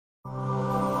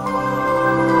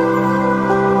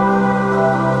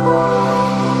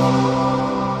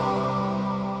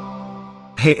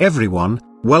Hey everyone,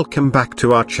 welcome back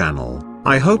to our channel.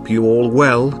 I hope you all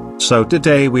well. So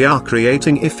today we are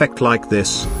creating effect like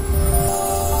this.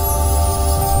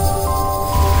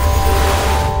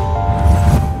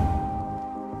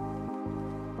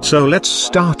 So let's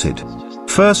start it.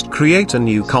 First create a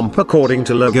new comp according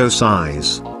to logo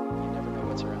size.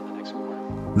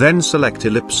 Then select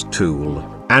ellipse tool,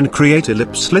 and create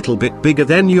ellipse little bit bigger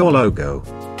than your logo.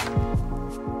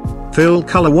 Fill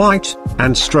color white,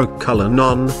 and stroke color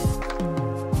none.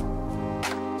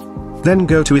 Then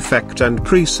go to Effect and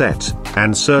Preset,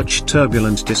 and search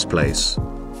Turbulent Displace.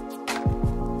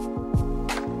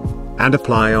 And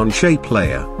apply on Shape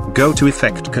Layer, go to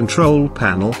Effect Control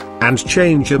Panel, and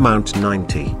change Amount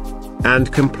 90.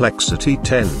 And Complexity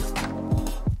 10.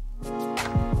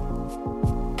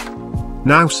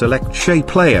 Now select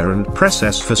Shape Layer and press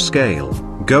S for Scale,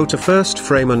 go to First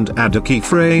Frame and add a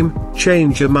keyframe,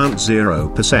 change Amount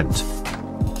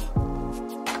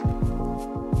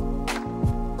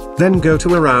 0%. Then go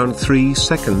to around 3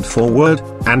 seconds forward,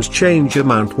 and change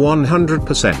Amount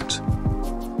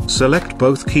 100%. Select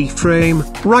both keyframe,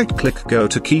 right-click go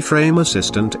to Keyframe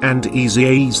Assistant and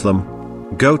ease them.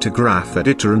 Go to Graph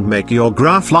Editor and make your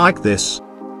graph like this.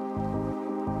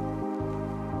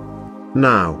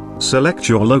 Now, select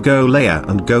your logo layer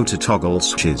and go to Toggle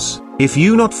Switches. If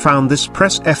you not found this,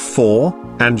 press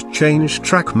F4, and change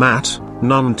Track Matte,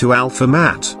 None to Alpha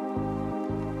Matte.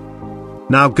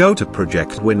 Now go to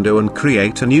Project window and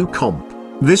create a new comp.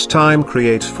 This time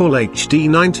create Full HD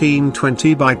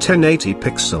 1920 by 1080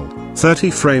 pixel, 30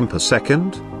 frame per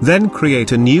second, then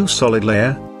create a new solid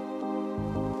layer.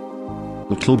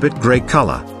 Little bit gray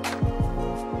color.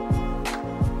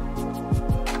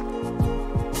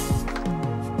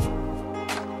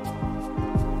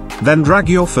 Then drag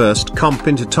your first comp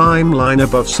into timeline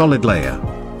above solid layer.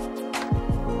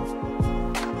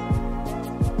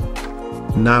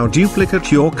 Now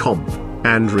duplicate your comp,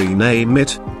 and rename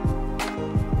it.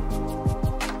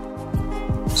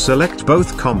 Select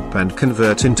both comp and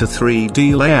convert into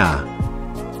 3D layer.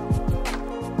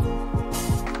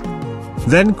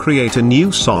 Then create a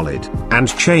new solid, and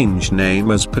change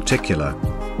name as particular.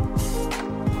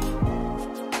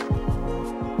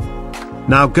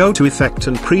 Now go to Effect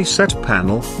and Preset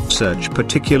panel, search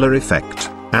particular effect,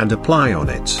 and apply on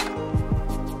it.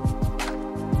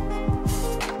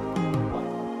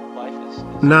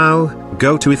 Now,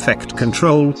 go to Effect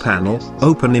Control panel,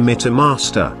 open Emitter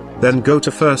Master, then go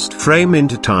to First Frame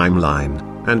into Timeline,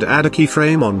 and add a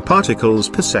keyframe on particles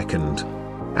per second.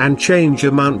 And change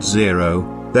Amount 0,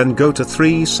 then go to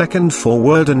 3 seconds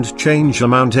forward and change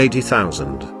Amount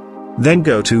 80,000. Then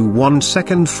go to 1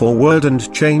 second forward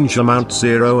and change Amount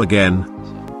 0 again.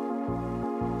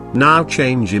 Now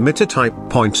change Emitter Type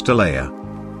Point to Layer.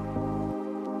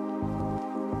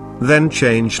 Then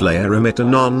change Layer Emitter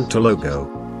None to Logo.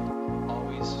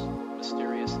 Always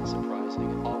mysterious and surprising.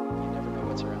 You never know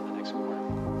what's around the next corner.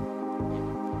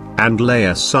 And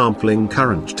Layer Sampling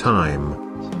Current Time.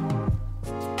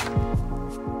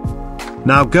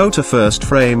 Now go to First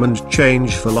Frame and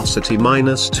change Velocity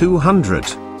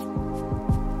 -200.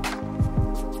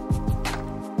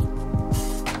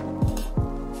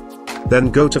 Then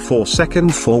go to 4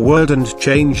 seconds forward and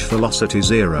change Velocity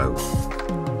 0.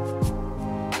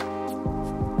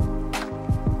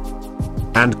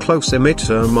 And close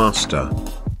Emitter Master.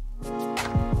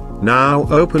 Now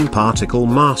open Particle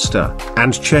Master,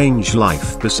 and change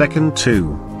Life per second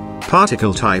to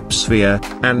Particle Type Sphere,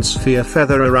 and Sphere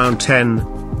Feather around 10.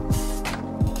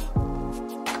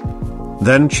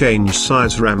 Then change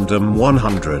Size Random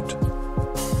 100.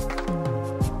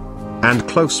 And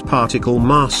close Particle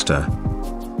Master.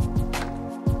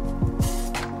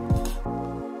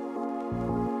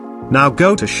 Now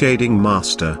go to Shading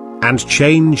Master, and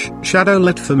change Shadow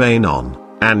Lit for Main on,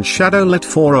 and Shadow Lit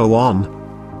for O on.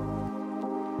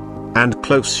 And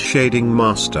close Shading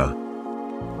Master.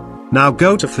 Now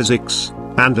go to Physics,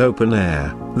 and Open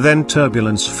Air, then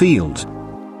Turbulence Field.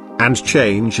 And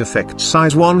change Effect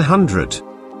Size 100.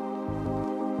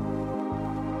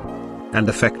 And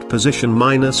Effect Position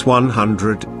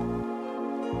 -100.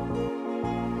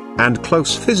 And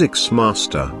close Physics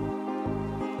Master.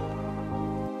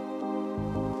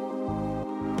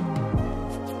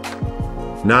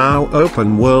 Now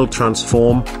open World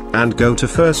Transform, and go to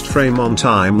First Frame on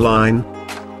Timeline.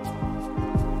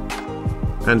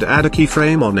 And add a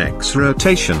keyframe on X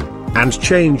rotation, and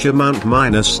change Amount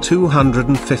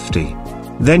 -250.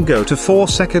 Then go to 4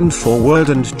 seconds forward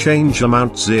and change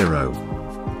Amount 0.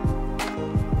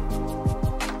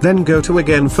 Then go to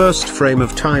again first frame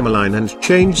of timeline and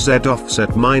change Z offset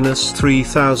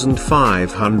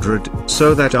 -3500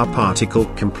 so that our particle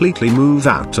completely move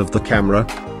out of the camera.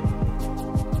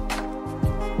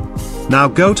 Now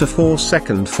go to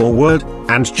 4-second forward,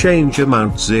 and change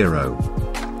amount 0.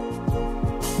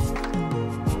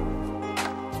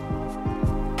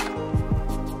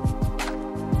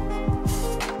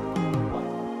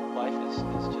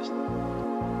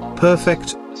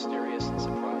 Perfect.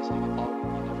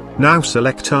 Now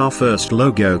select our first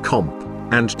logo comp,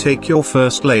 and take your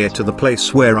first layer to the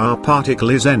place where our particle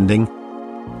is ending.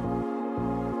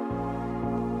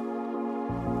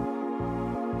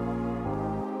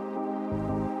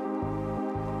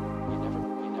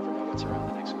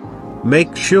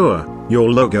 Make sure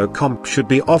your logo comp should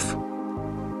be off.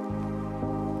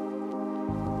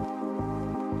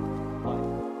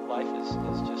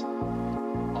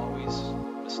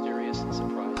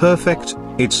 Perfect,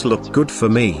 it's look good for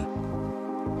me.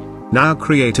 Now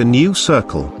create a new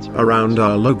circle around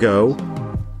our logo.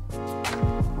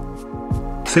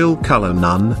 Fill color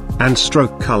none, and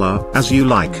stroke color as you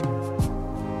like.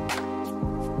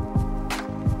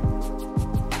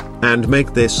 And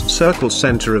make this circle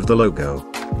center of the logo.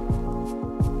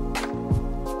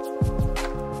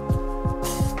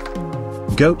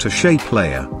 Go to shape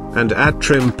layer, and add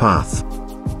trim path.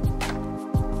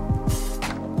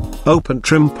 Open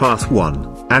trim path 1,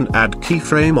 and add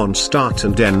keyframe on start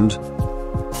and end.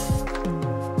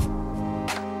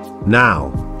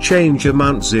 Now, change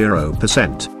amount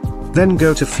 0%. Then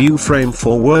go to few frame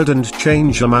forward and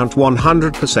change amount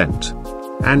 100%.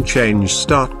 And change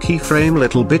start keyframe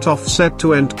little bit offset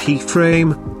to end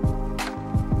keyframe.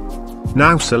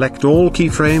 Now select all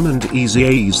keyframe and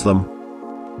ease them.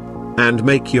 And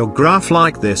make your graph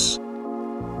like this.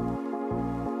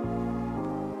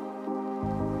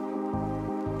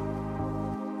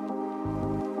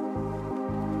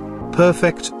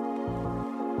 Perfect.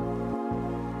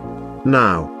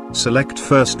 Now, select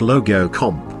first logo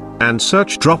comp, and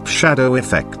search drop shadow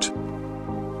effect.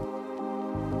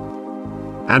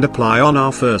 And apply on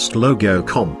our first logo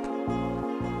comp.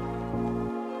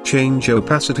 Change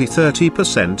opacity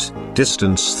 30%,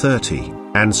 distance 30,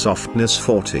 and softness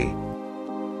 40.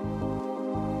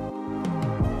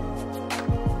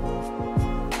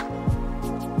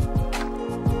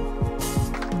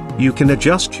 You can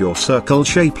adjust your circle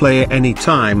shape layer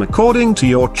anytime according to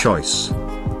your choice.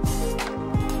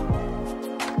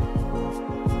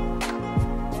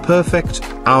 Perfect,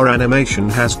 our animation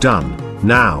has done.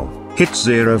 Now, hit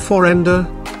 0 for render.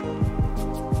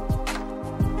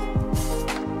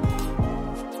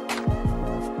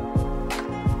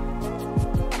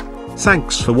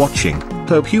 Thanks for watching,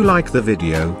 hope you like the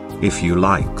video. If you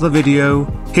like the video,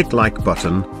 hit like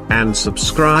button, and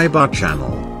subscribe our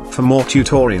channel. For more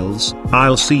tutorials,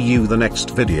 I'll see you the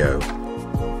next video.